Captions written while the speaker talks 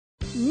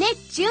Nick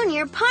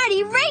Jr.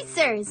 Party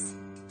Racers!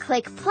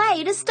 Click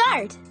play to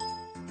start.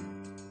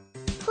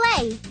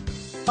 Play.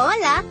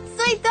 Hola,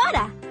 soy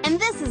Dora, and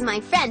this is my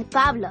friend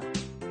Pablo.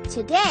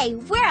 Today,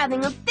 we're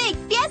having a big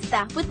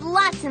fiesta with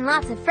lots and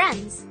lots of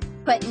friends.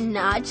 But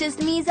not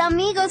just mis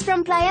amigos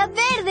from Playa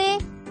Verde.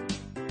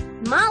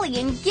 Molly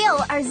and Gil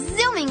are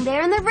zooming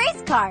there in the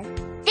race car.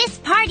 This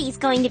party's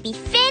going to be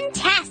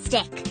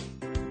fantastic.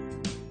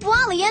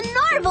 Wally and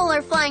Norval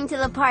are flying to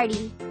the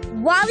party.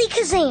 Wally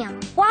Kazam,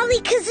 Wally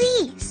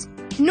Kazeez.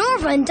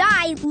 Norva and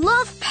I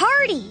love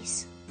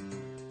parties.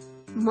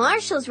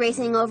 Marshall's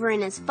racing over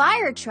in his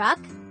fire truck.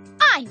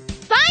 I'm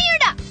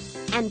fired up!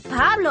 And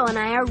Pablo and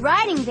I are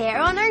riding there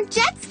on our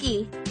jet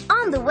ski.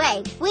 On the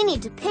way, we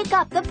need to pick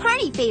up the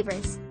party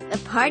favors. The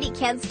party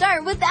can't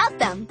start without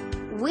them.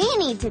 We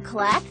need to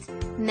collect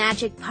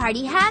magic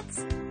party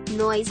hats,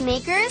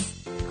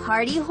 noisemakers,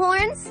 party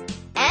horns,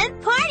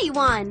 and party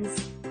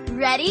wands.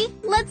 Ready?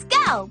 Let's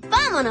go!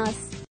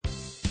 Vámonos!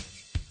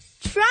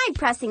 Try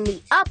pressing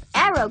the up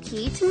arrow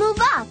key to move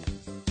up.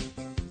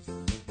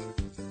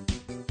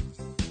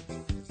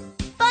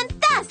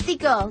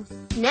 Fantástico!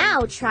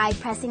 Now try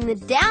pressing the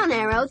down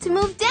arrow to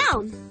move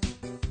down.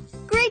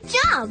 Great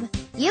job!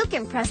 You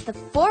can press the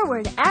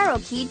forward arrow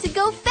key to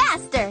go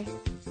faster.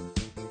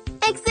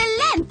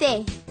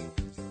 Excelente!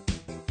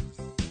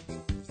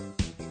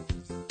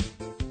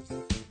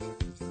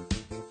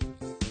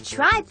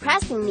 Try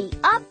pressing the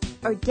up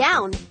or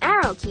down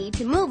arrow key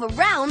to move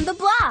around the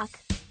block.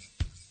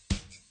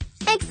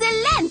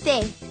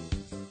 Excelente!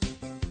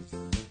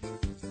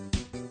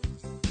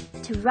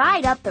 To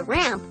ride up the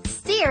ramp,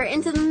 steer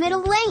into the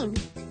middle lane.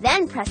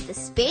 Then press the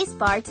space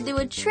bar to do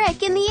a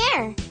trick in the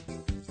air.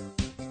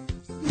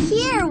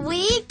 Here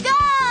we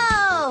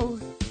go!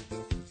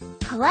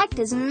 Collect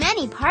as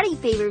many party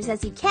favors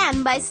as you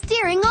can by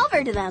steering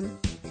over to them.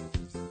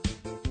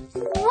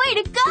 Way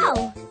to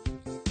go!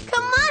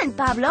 Come on,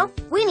 Pablo.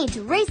 We need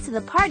to race to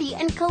the party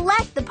and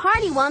collect the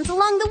party wands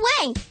along the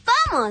way.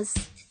 Vamos!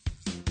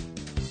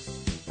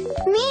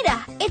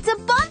 Mira, it's a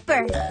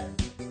bumper!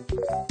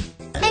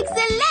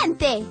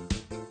 Excelente!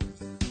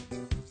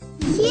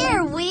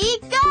 Here we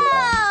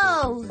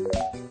go!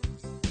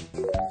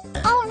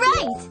 All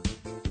right!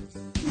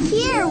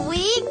 Here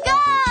we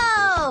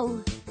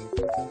go!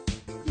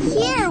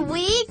 Here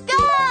we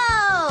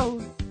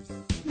go!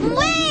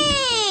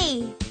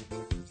 Whee!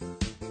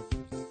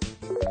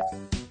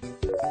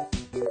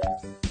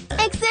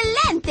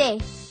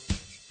 Excelente!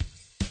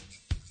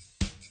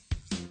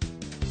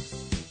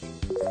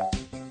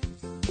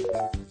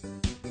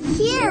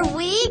 Here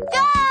we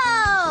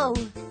go!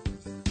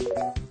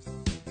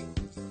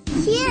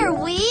 Here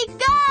we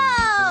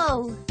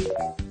go!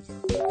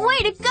 Way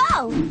to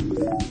go!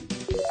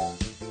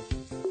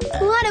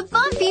 What a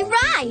bumpy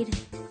ride!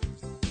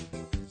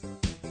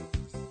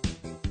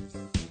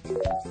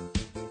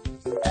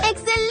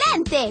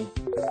 Excelente!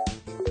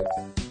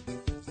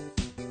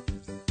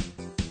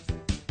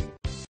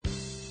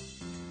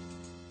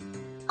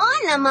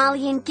 Hola,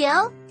 Molly and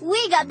Gil.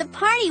 We got the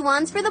party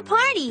wands for the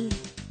party.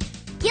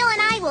 Gil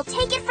and I will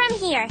take it from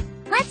here.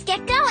 Let's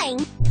get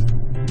going.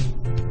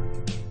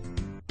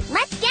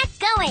 Let's get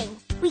going.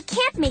 We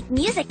can't make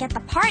music at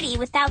the party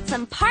without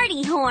some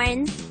party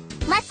horns.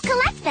 Let's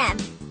collect them.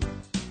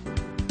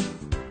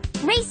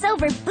 Race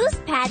over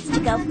boost pads to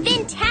go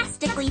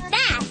fantastically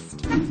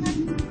fast.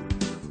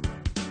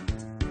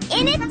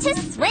 In it to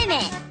swim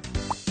it.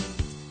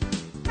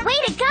 Way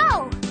to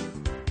go.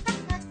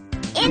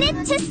 In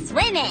it to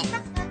swim it.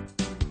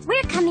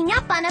 We're coming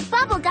up on a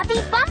bubble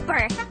guppy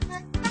bumper.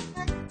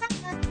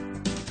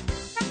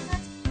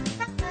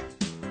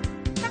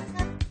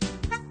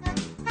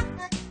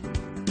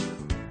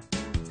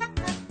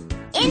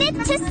 In it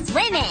to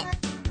swim it.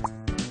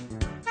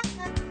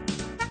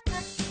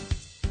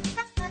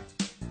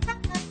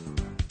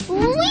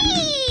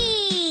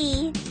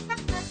 Whee!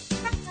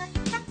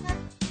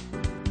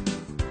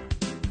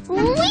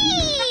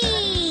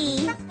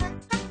 Whee!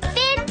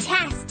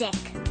 Fantastic!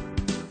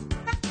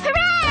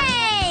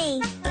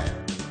 Hooray!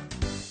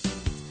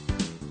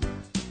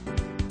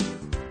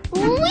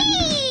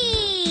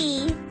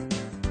 Whee!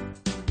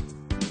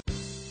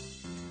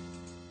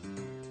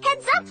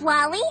 Heads up,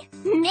 Wally.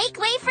 Make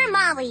way for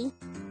Molly.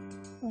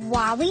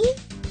 Wally?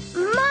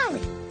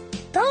 Molly.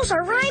 Those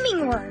are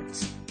rhyming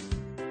words.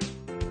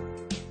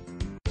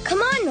 Come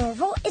on,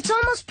 Norval. It's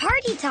almost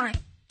party time.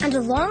 And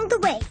along the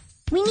way,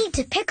 we need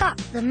to pick up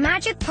the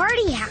magic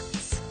party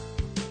hats.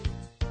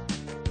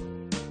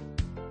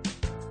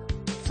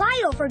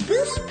 Fly over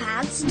boost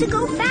paths to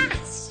go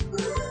fast.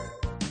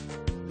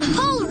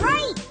 All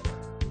right.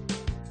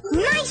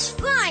 Nice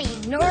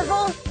flying,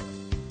 Norval.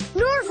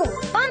 Norval,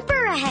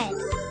 bumper ahead.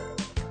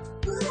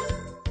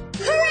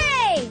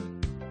 Hooray!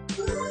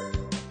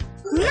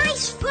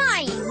 Nice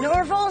flying,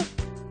 Norval.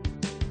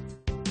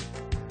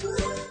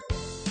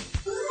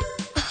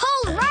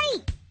 All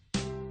right.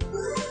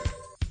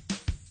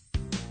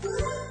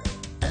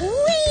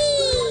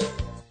 Whee!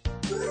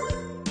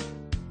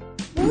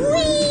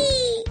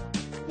 Whee!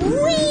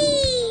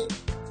 Whee!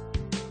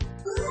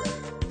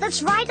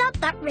 Let's ride up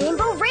that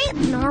rainbow ramp,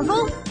 Norval.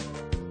 Norval.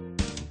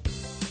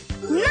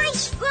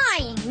 Nice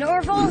flying,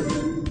 Norval.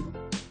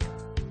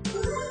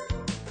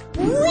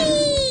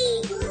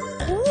 Whee!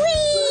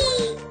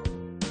 Whee!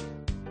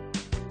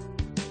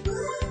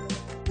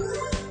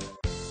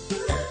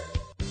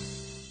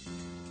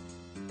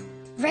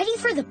 Ready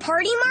for the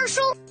party,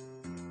 Marshall?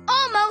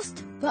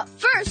 Almost, but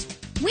first,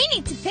 we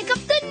need to pick up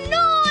the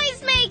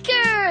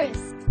noisemakers!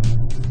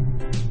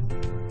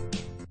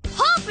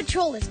 Paw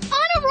Patrol is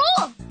on a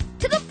roll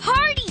to the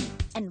party,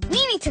 and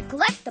we need to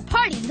collect the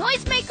party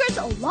noisemakers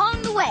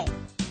along the way.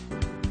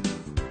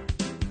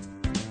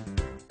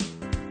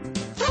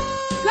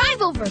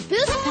 Drive over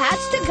Boost Patch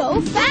to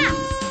go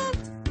fast.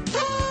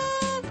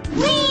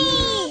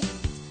 Whee!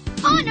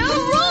 On a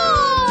roll!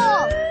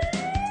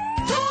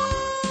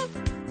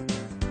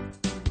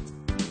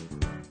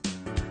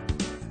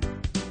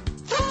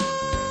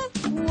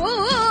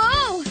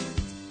 Whoa!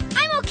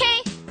 I'm okay.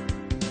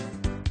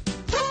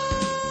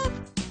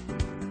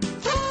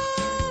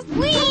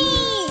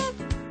 Whee!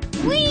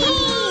 Whee!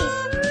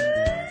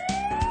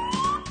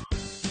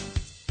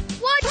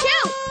 Watch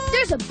out!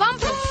 There's a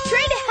bumper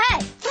straight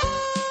ahead.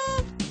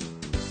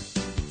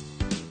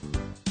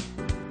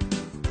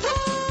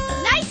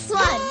 Nice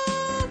one!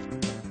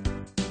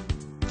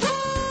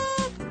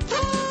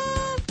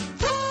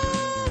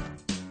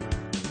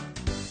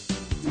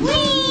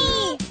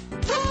 Whee!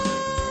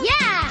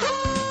 Yeah!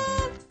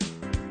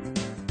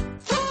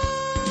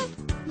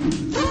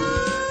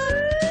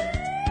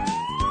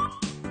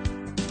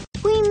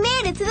 We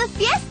made it to the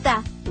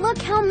fiesta! Look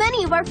how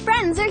many of our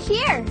friends are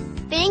here!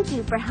 Thank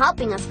you for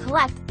helping us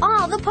collect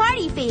all the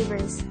party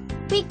favors.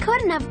 We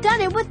couldn't have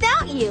done it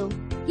without you.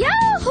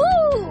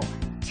 Yahoo!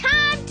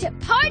 Time to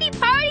party,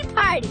 party,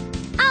 party!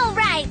 All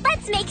right,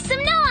 let's make some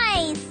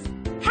noise.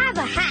 Have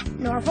a hat,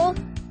 Norval.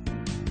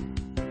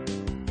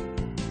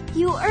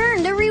 You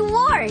earned a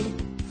reward!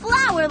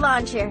 Flower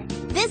launcher!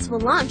 This will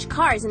launch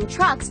cars and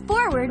trucks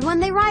forward when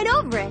they ride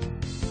over it.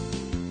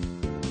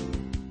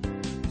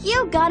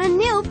 You got a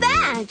new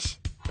badge!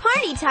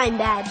 Party time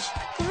badge!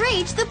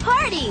 Reach the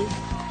party!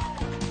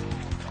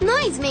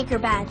 Noisemaker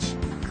badge!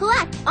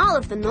 Collect all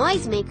of the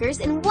noisemakers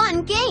in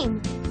one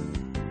game.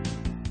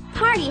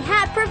 Party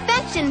hat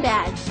perfection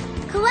badge!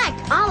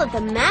 Collect all of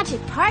the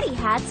magic party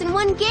hats in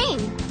one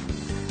game.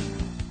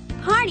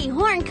 Party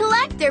horn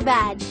collector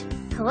badge!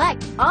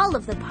 Collect all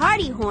of the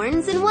party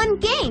horns in one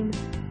game.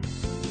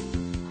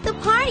 The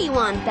party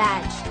wand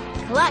badge.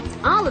 Collect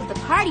all of the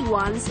party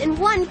wands in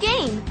one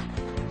game.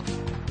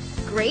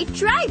 Great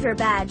driver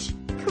badge.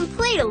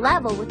 Complete a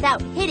level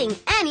without hitting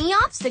any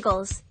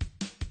obstacles.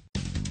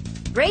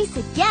 Race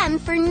again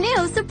for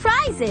new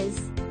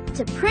surprises.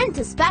 To print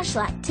a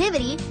special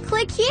activity,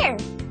 click here.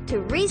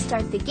 To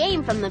restart the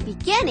game from the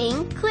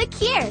beginning, click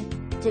here.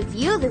 To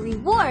view the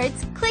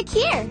rewards, click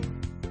here.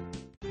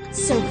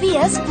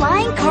 Sofia's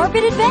Flying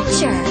Carpet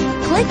Adventure.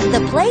 Click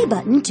the play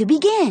button to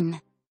begin.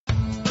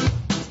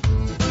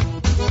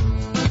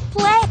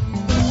 Play.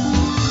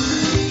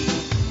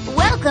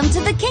 Welcome to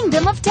the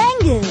Kingdom of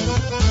Tengu.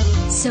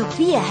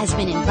 Sofia has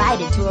been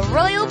invited to a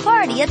royal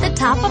party at the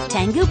top of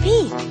Tengu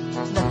Peak.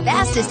 The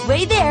fastest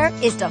way there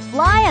is to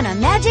fly on a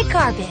magic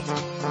carpet.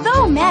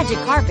 Though magic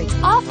carpets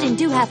often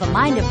do have a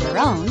mind of their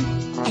own,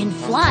 and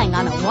flying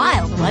on a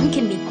wild one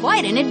can be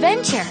quite an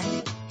adventure.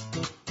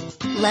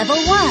 Level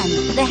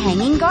 1, the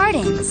Hanging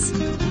Gardens.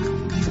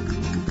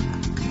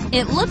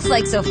 It looks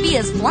like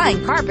Sofia's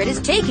flying carpet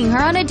is taking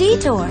her on a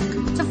detour.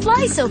 To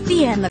fly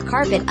Sofia and the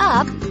carpet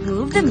up,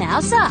 move the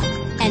mouse up.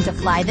 And to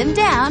fly them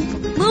down,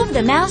 move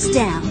the mouse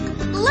down.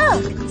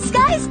 Look,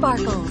 sky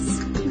sparkles.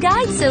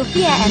 Guide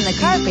Sofia and the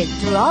carpet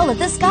through all of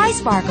the sky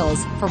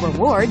sparkles for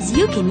rewards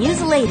you can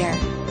use later.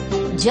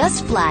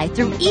 Just fly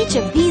through each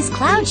of these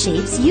cloud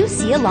shapes you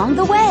see along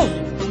the way.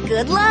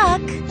 Good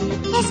luck!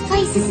 This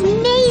place is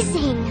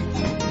amazing.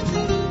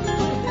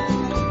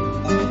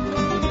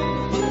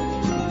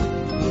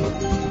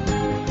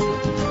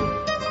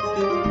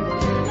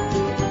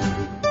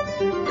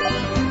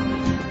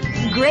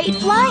 Great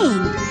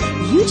flying!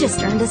 You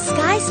just earned a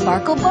Sky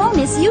Sparkle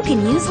bonus you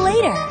can use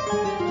later.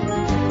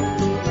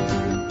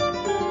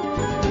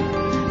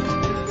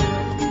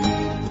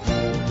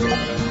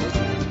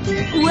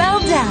 Well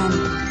done!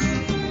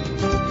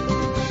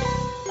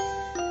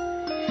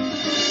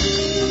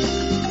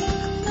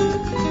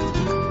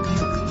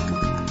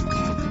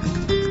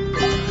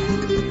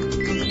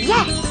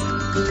 Yes!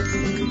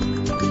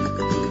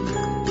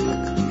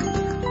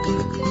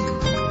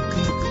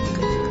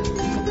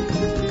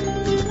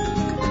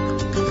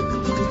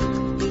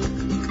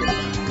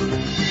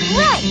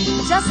 Right,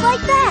 just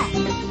like that.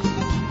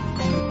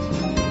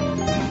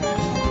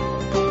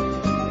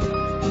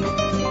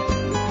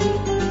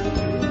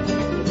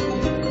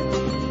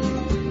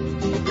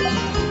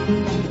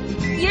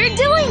 You're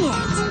doing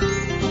it!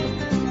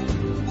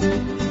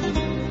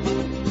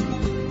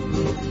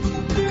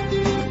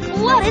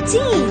 What a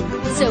team!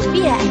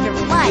 Sofia and her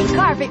flying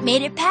carpet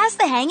made it past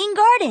the Hanging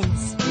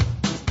Gardens.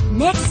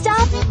 Next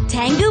stop,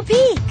 Tengu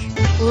Peak.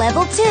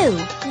 Level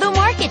 2, the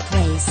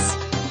Marketplace.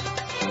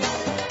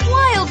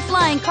 Why Wild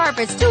flying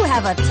carpets do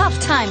have a tough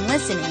time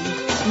listening.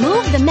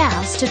 Move the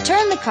mouse to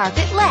turn the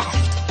carpet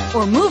left,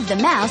 or move the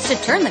mouse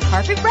to turn the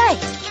carpet right.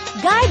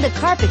 Guide the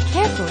carpet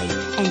carefully,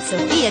 and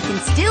Sofia can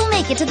still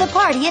make it to the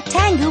party at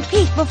Tangu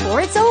Peak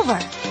before it's over.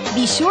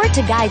 Be sure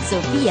to guide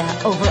Sofia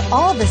over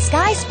all the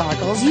sky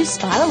sparkles you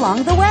spot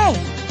along the way.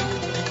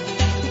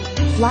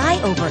 Fly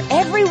over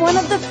every one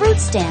of the fruit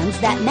stands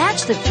that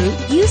match the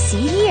fruit you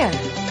see here.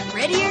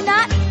 Ready or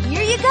not,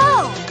 here you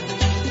go!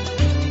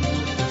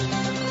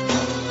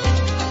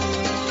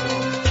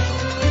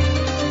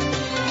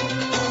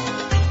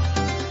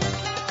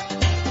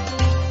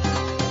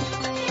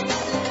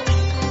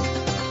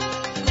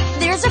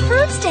 There's a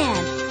fruit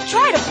stand.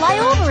 Try to fly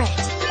over it.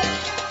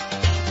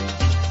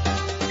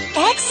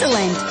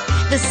 Excellent!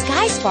 The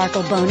Sky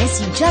Sparkle bonus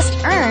you just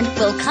earned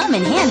will come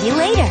in handy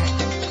later.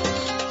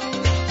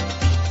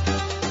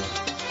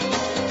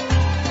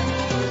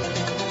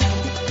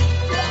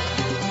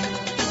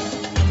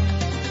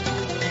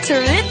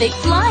 Terrific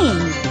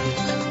flying!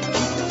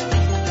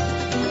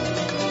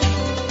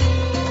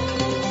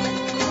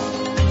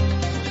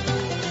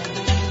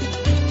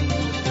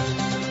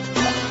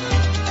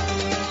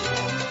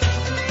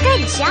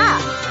 Good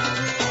job.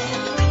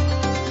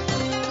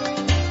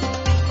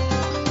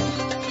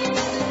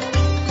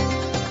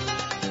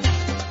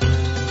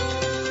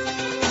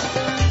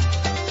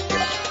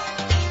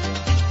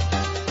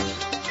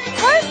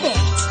 Perfect!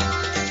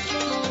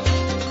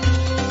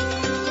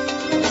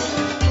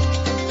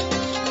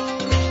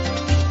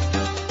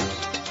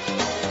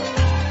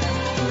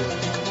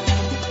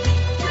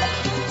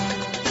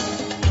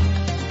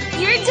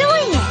 You're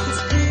doing it!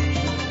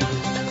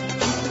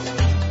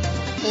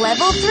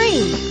 Level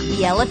 3,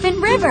 the Elephant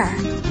River.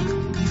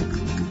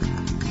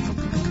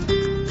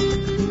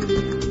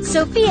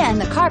 Sofia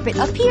and the carpet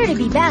appear to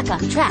be back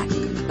on track,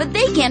 but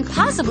they can't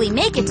possibly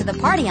make it to the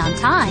party on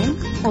time.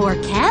 Or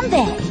can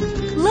they?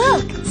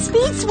 Look,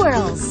 speed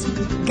swirls!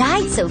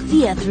 Guide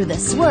Sofia through the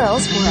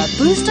swirls for a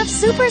boost of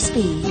super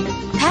speed.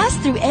 Pass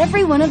through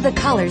every one of the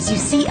colors you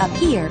see up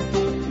here.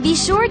 Be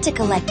sure to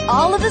collect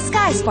all of the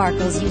sky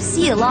sparkles you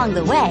see along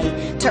the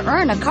way to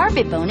earn a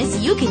carpet bonus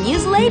you can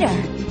use later.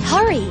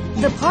 Hurry!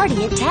 The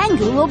party at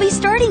Tangu will be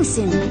starting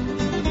soon.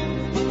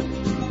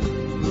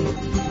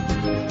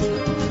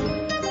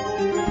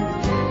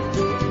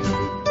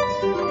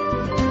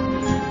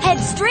 Head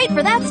straight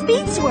for that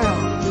speed swirl.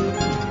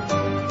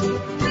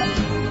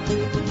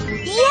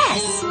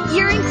 Yes!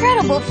 Your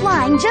incredible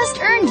flying just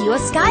earned you a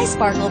Sky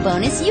Sparkle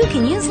bonus you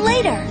can use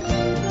later.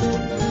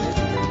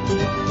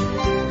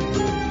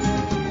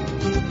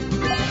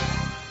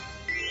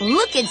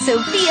 Look at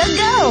Sofia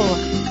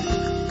go!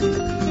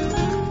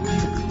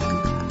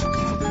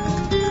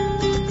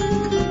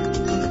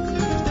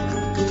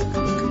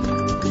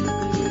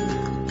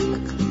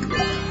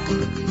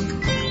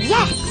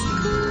 Yes!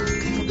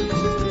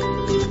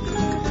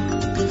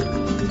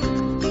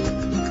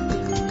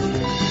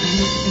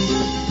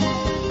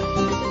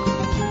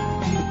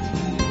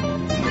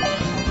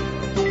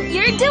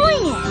 You're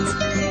doing it!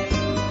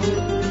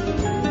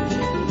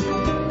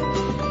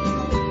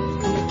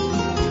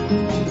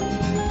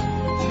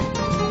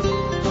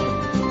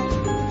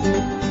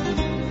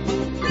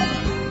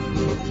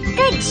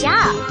 Good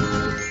job.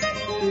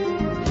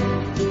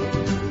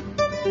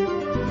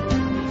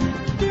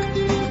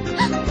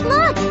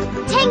 Look,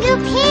 Tangu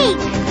Peak.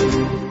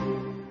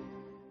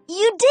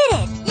 You did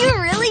it! You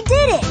really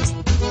did it!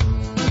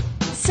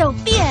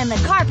 Sofia and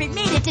the carpet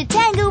made it to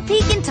Tangu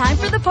Peak in time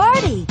for the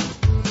party.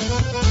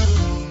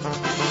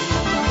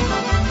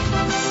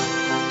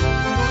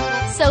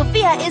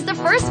 Sofia is the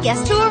first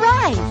guest to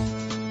arrive.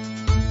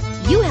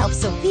 You helped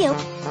Sofia,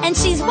 and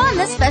she's won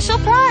the special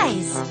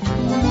prize.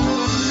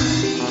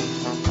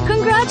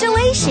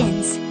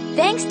 Congratulations!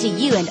 Thanks to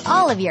you and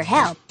all of your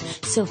help,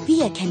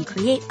 Sofia can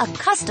create a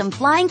custom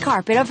flying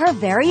carpet of her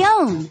very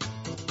own.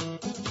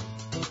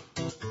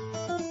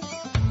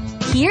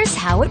 Here's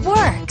how it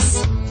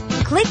works.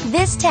 Click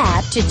this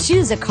tab to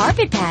choose a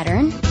carpet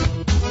pattern.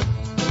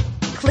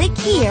 Click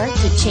here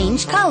to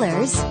change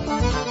colors.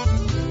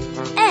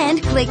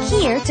 And click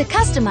here to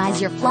customize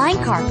your flying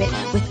carpet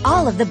with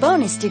all of the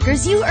bonus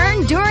stickers you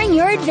earned during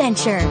your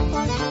adventure.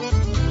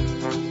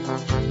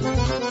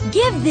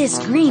 Give this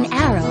green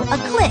arrow a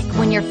click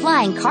when your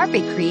flying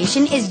carpet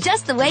creation is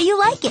just the way you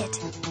like it.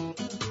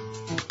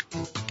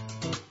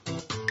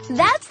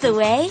 That's the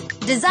way!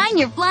 Design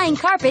your flying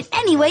carpet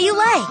any way you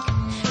like.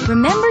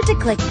 Remember to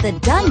click the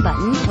Done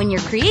button when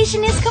your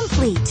creation is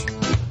complete.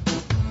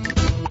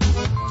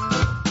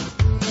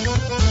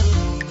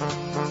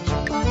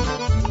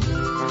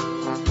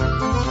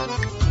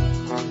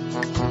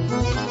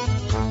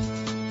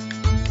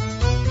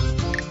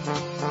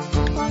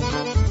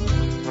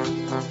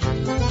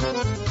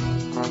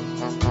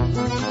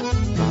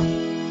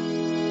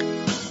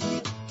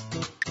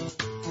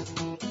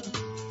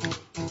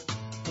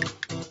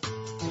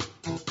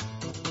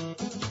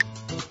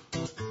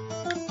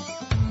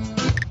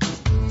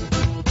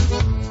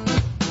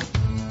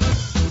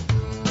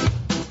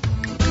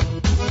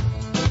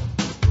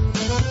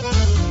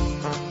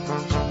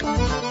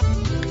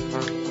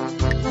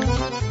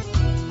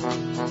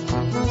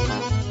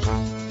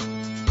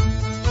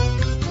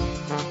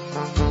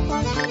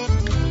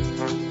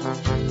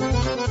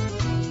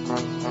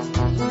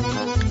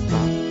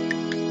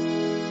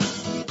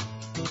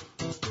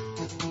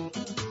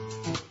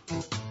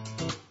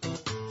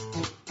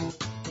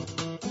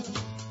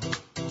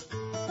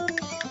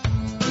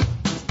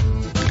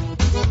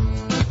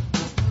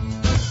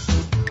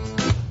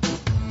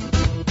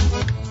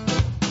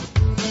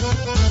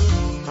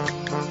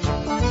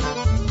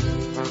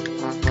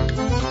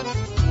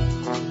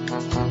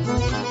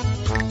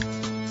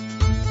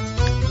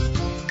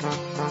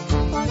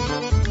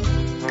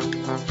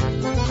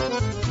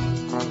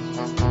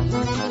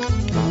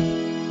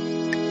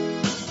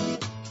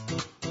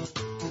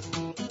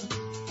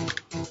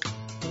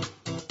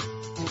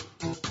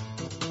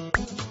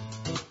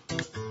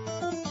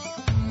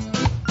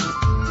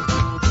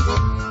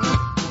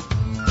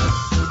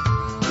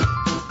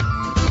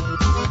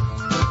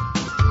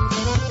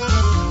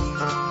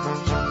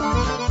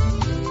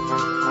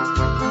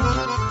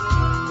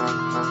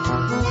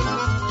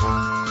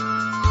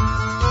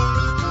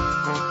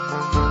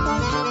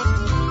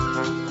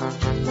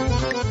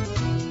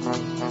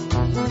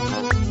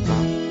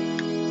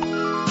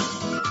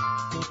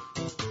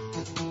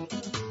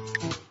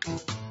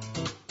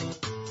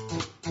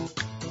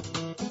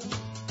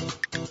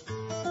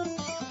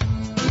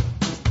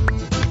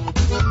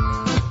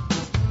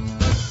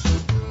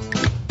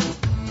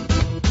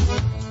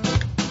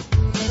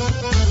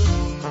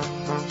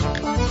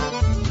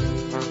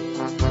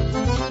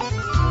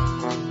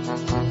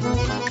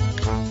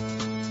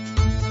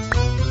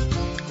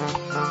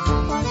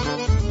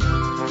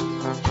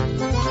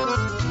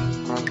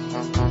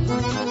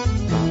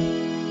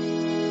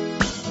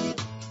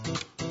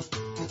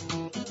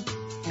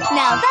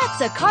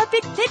 a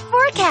carpet fit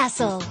for a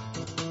castle.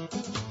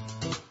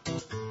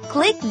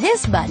 Click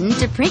this button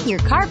to print your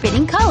carpet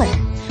in color.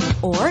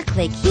 Or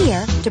click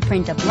here to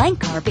print a blank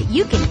carpet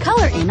you can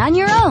color in on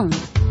your own.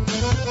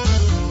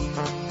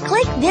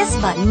 Click this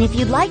button if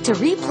you'd like to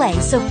replay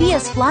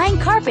Sofia's flying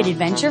carpet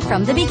adventure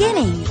from the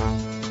beginning.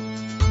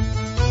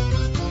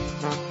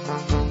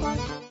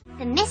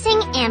 The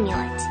missing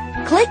amulet.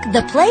 Click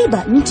the play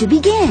button to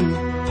begin.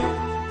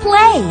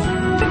 Play!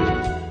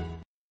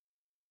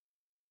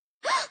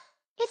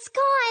 It's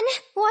gone.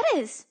 What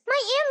is? My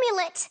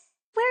amulet.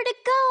 Where'd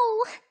it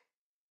go?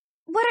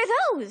 What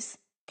are those?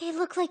 They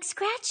look like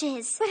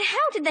scratches. But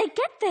how did they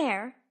get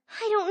there?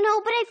 I don't know,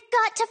 but I've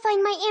got to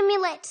find my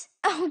amulet.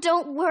 Oh,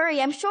 don't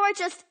worry. I'm sure it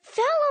just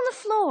fell on the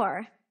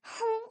floor.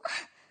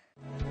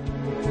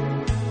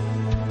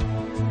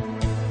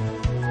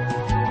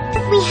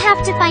 We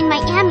have to find my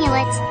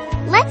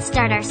amulet. Let's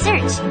start our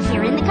search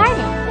here in the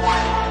garden.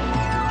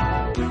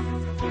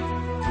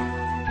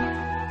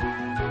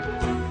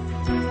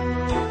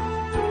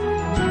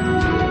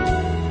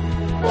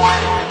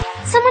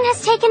 Someone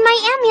has taken my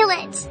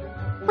amulet.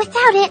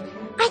 Without it,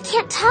 I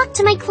can't talk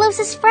to my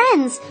closest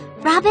friends,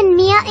 Robin,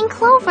 Mia, and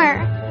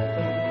Clover.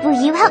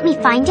 Will you help me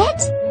find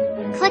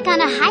it? Click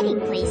on a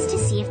hiding place to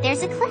see if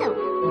there's a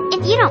clue.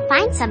 If you don't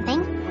find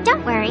something,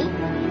 don't worry.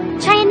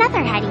 Try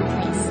another hiding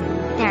place.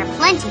 There are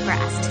plenty for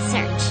us to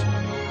search.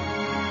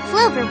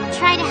 Clover will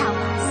try to help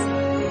us.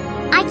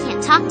 I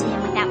can't talk to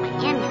him without my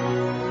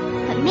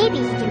amulet, but maybe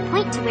he can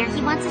point to where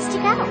he wants us to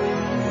go.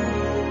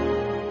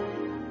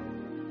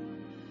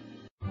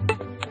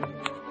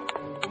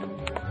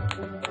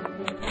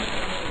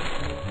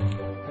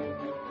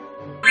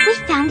 We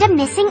found a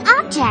missing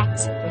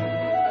object.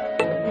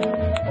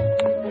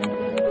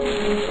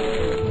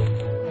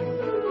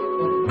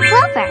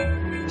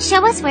 Clover,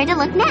 show us where to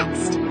look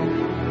next.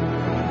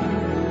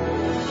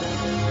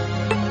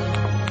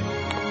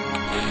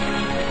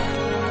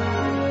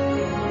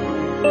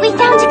 We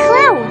found a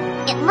clue.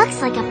 It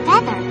looks like a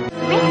feather.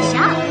 Great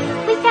job.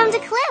 We found a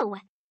clue.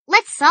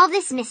 Let's solve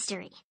this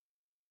mystery.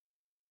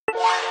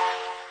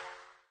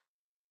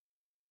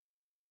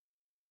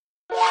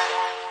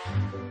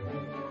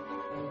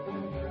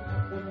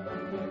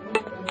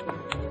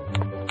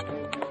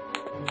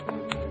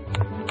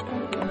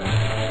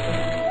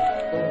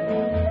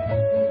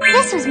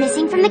 This was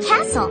missing from the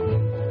castle.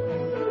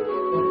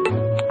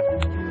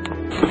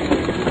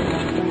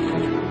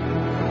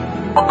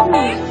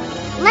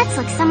 Let's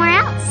look somewhere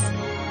else.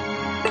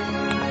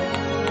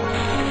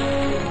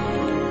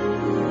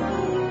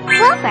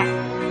 Clover,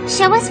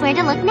 show us where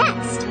to look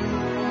next.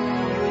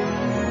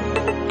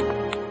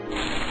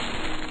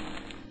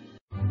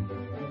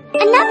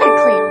 Another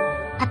clue.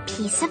 A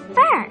piece of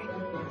fur.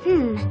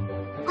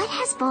 What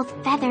has both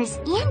feathers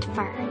and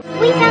fur?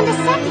 We found a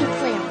second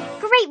clue.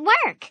 Great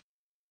work!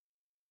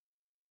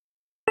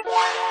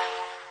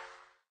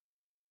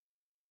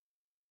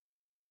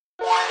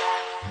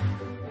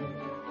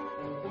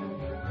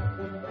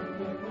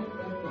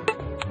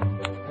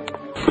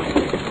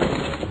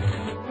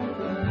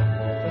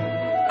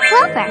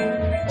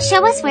 Clover,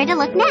 show us where to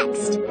look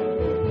next.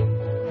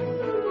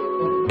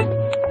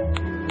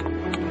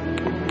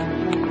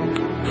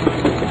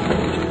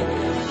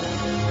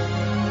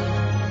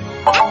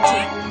 Empty.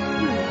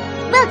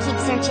 We'll keep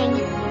searching.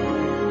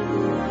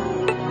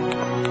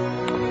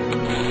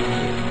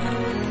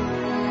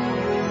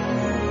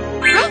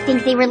 I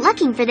think they were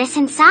looking for this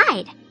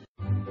inside.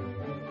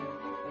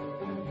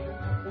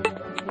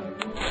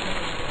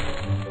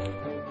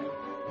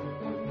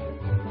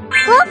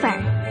 Clover,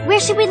 where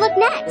should we look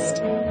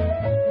next?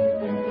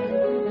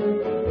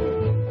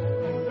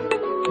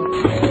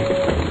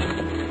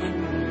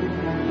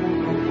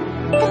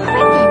 The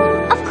griffin,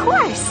 of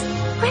course.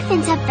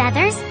 Griffins have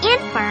feathers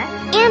and fur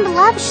and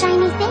love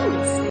shiny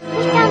things.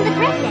 We found the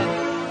griffin,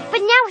 but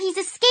now he's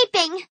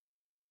escaping.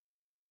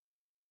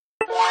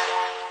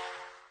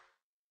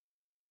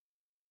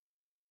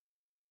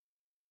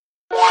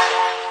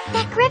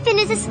 That griffin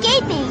is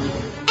escaping,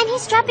 and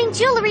he's dropping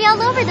jewelry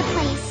all over the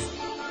place.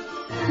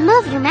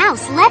 Move your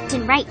mouse left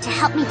and right to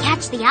help me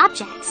catch the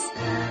objects.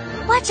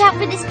 Watch out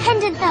for this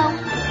pendant, though.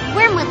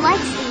 Wormwood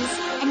likes these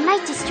and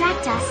might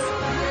distract us.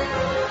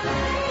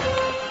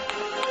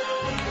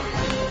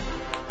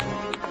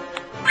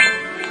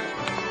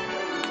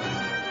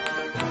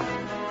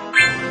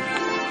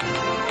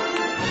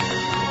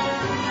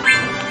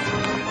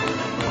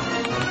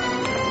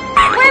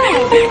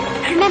 Wormwood!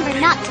 Remember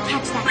not to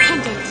catch that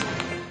pendant.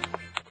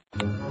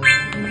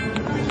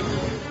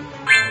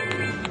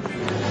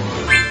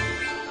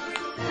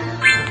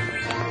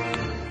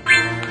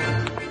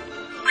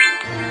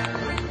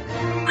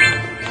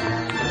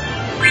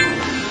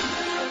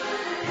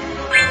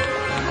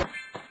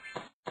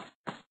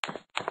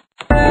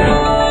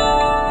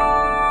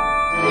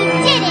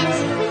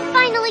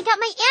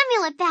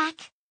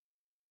 Back.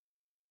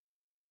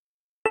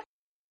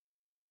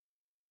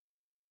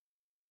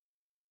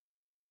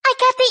 I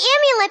got the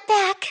amulet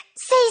back.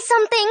 Say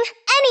something,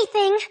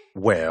 anything.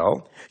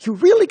 Well, you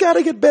really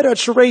gotta get better at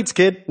charades,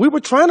 kid. We were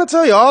trying to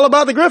tell you all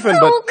about the griffin,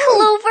 but... Oh,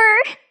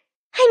 Clover.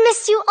 I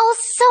miss you all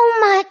so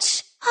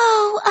much.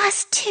 Oh,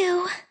 us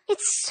too.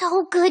 It's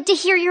so good to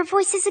hear your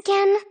voices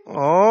again.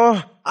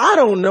 Aw, I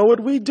don't know what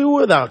we'd do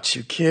without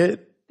you,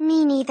 kid.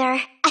 Me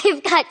neither.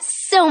 I've got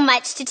so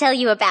much to tell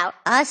you about.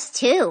 Us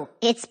too.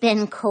 It's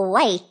been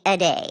quite a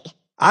day.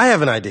 I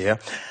have an idea.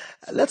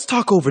 Let's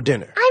talk over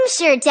dinner. I'm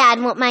sure Dad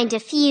won't mind a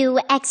few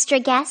extra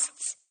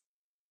guests.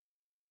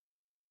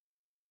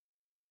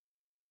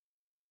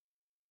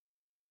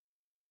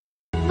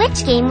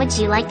 Which game would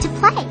you like to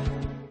play?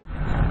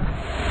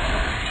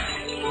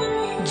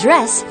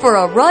 Dress for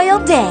a royal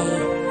day.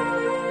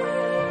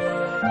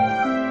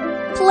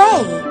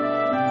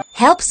 Play.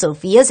 Help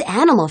Sofia's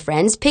animal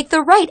friends pick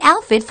the right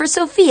outfit for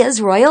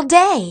Sofia's royal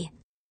day.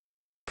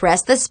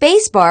 Press the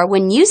space bar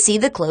when you see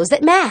the clothes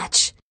that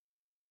match.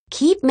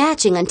 Keep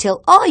matching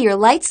until all your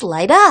lights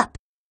light up.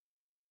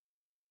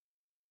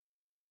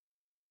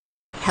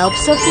 Help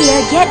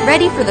Sofia get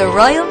ready for the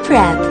royal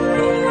prep.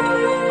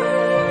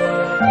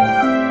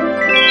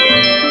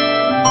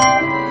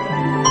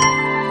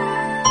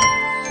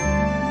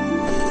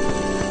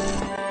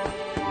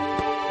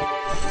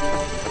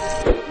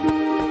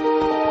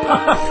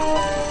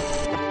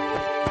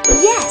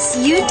 Yes,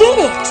 you did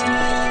it!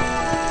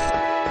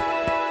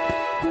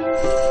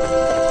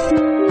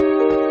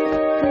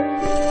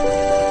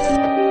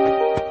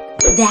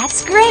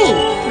 That's great!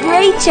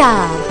 Great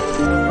job!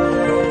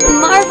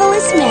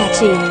 Marvelous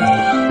matching!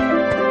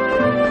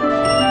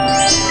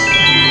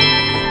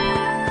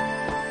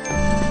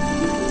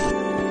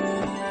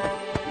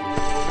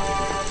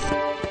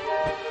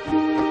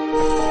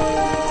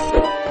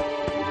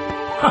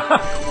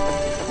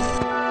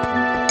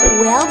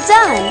 Well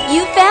done!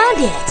 You found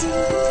it!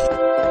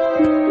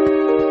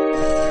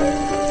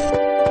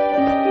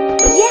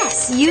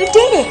 Yes, you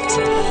did it!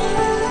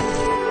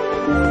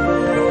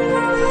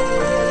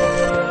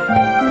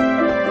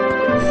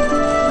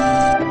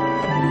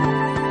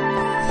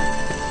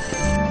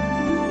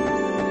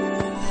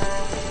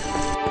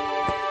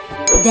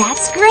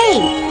 That's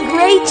great!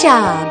 Great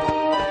job!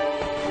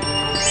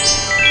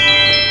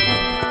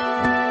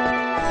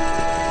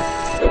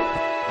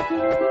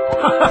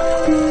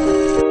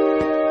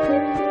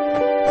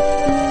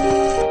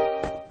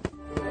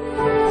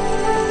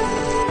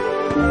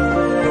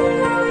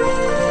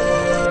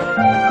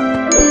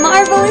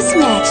 Marvelous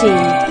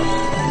matching!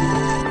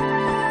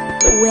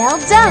 Well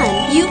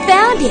done! You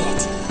found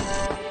it!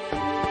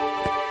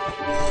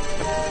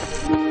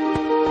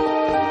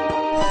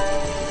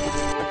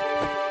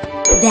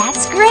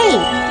 That's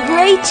great!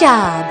 Great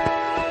job!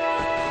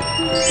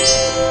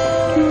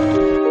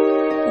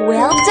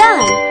 Well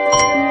done!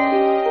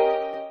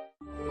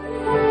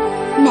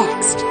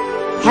 Next,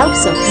 help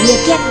Sofia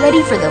get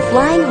ready for the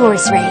flying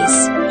horse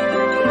race.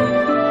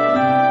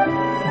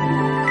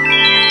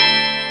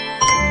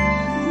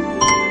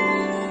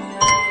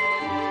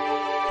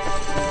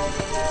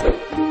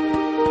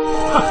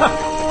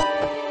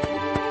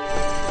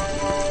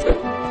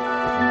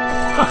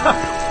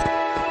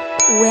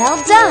 Well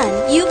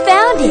done! You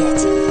found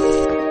it!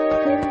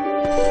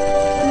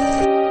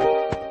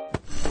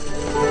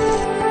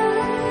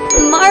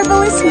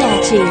 Marvelous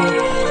matching!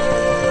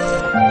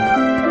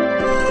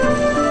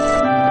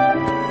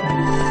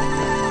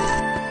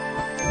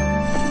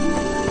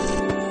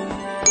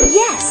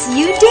 Yes,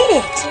 you did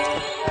it!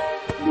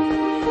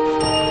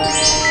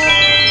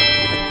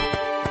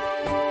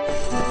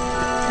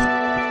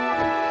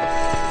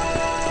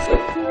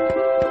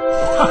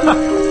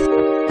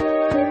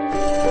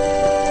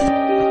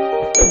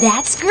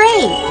 That's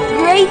great!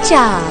 Great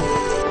job!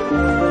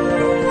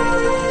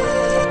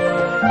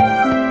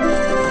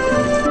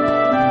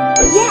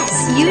 Yes,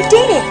 you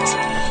did it!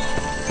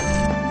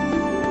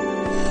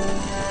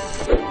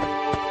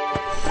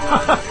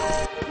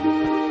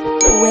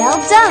 Well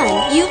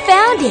done! You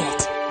found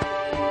it!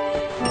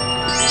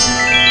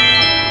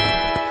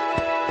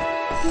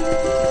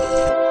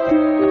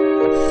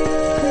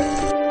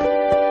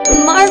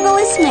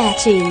 Marvelous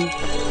matching!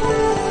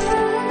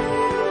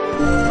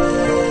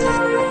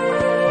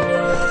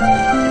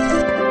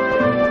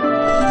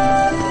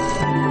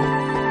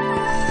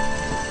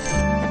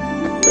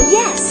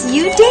 Yes,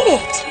 you did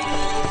it!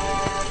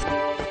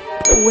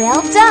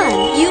 Well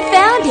done! You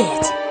found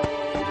it!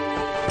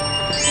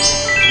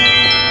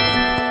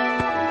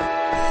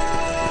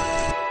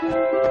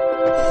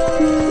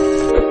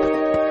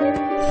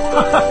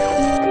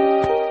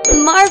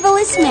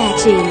 Marvelous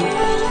matching!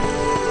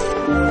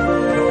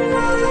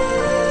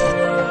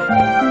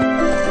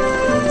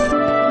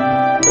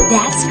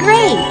 That's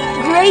great!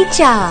 Great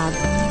job!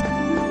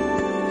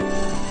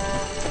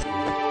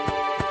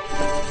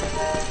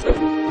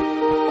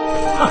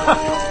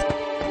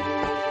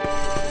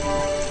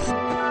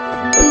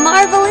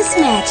 Marvelous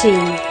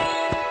matching!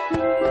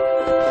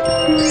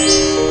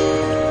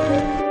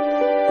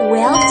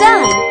 Well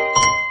done!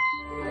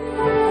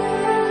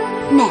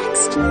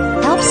 Next,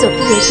 help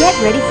Sofia get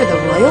ready for the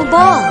royal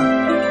ball.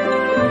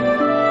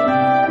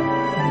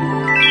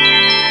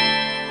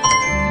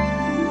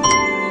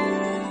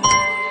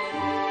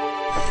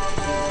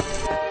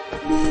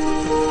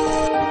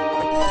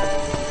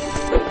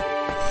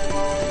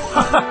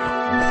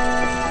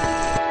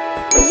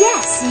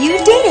 Yes, you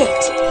did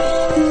it!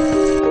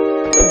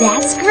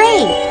 That's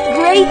great!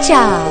 Great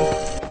job!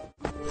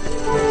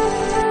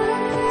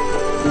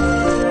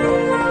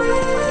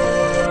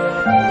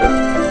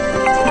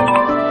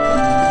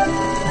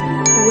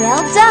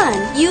 Well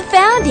done! You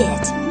found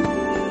it!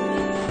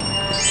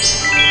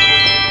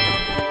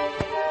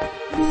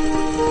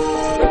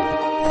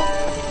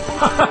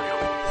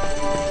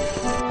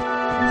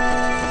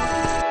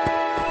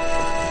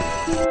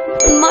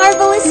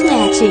 Marvelous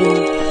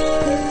matching!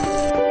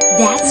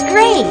 That's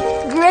great!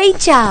 Great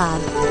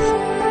job!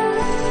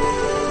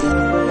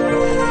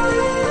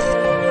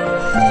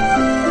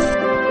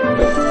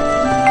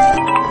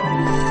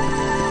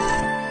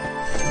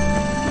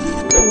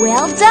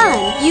 Well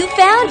done! You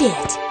found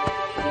it!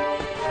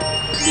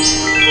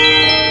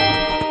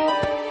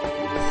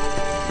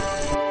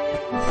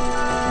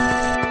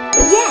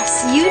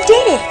 Yes, you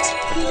did it!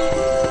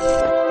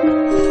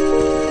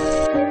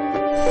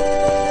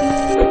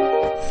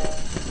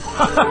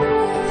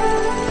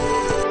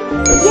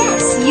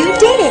 Yes, you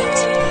did it!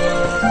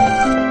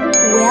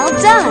 Well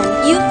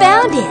done! You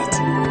found it!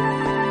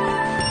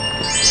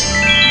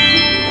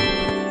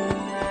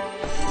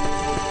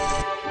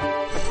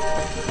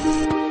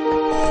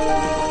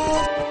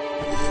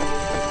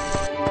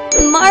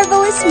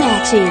 Marvelous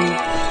matching!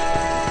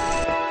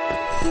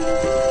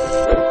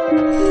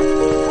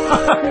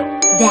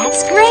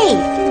 That's great!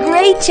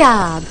 Great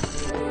job!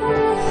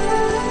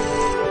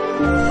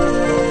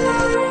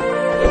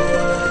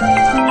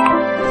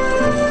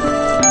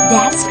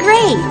 That's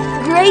great!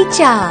 Great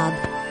job!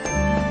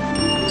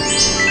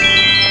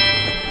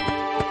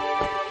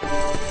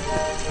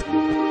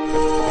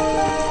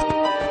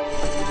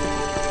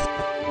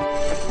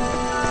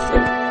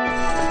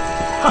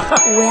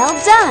 Well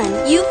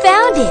done! You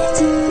found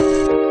it!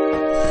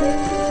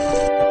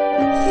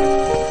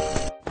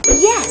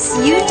 Yes,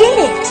 you did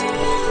it!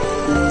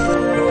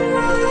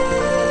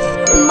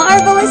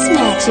 Marvelous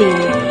matching!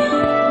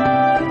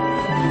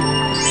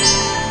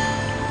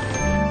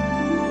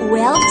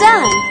 Well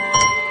done!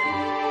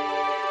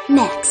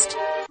 Next.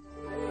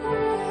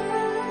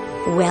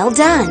 Well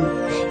done!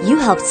 You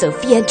helped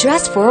Sophia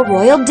dress for a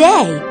royal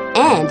day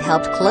and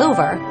helped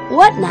Clover,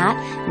 Whatnot,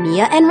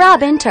 Mia, and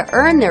Robin to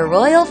earn their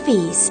royal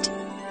feast.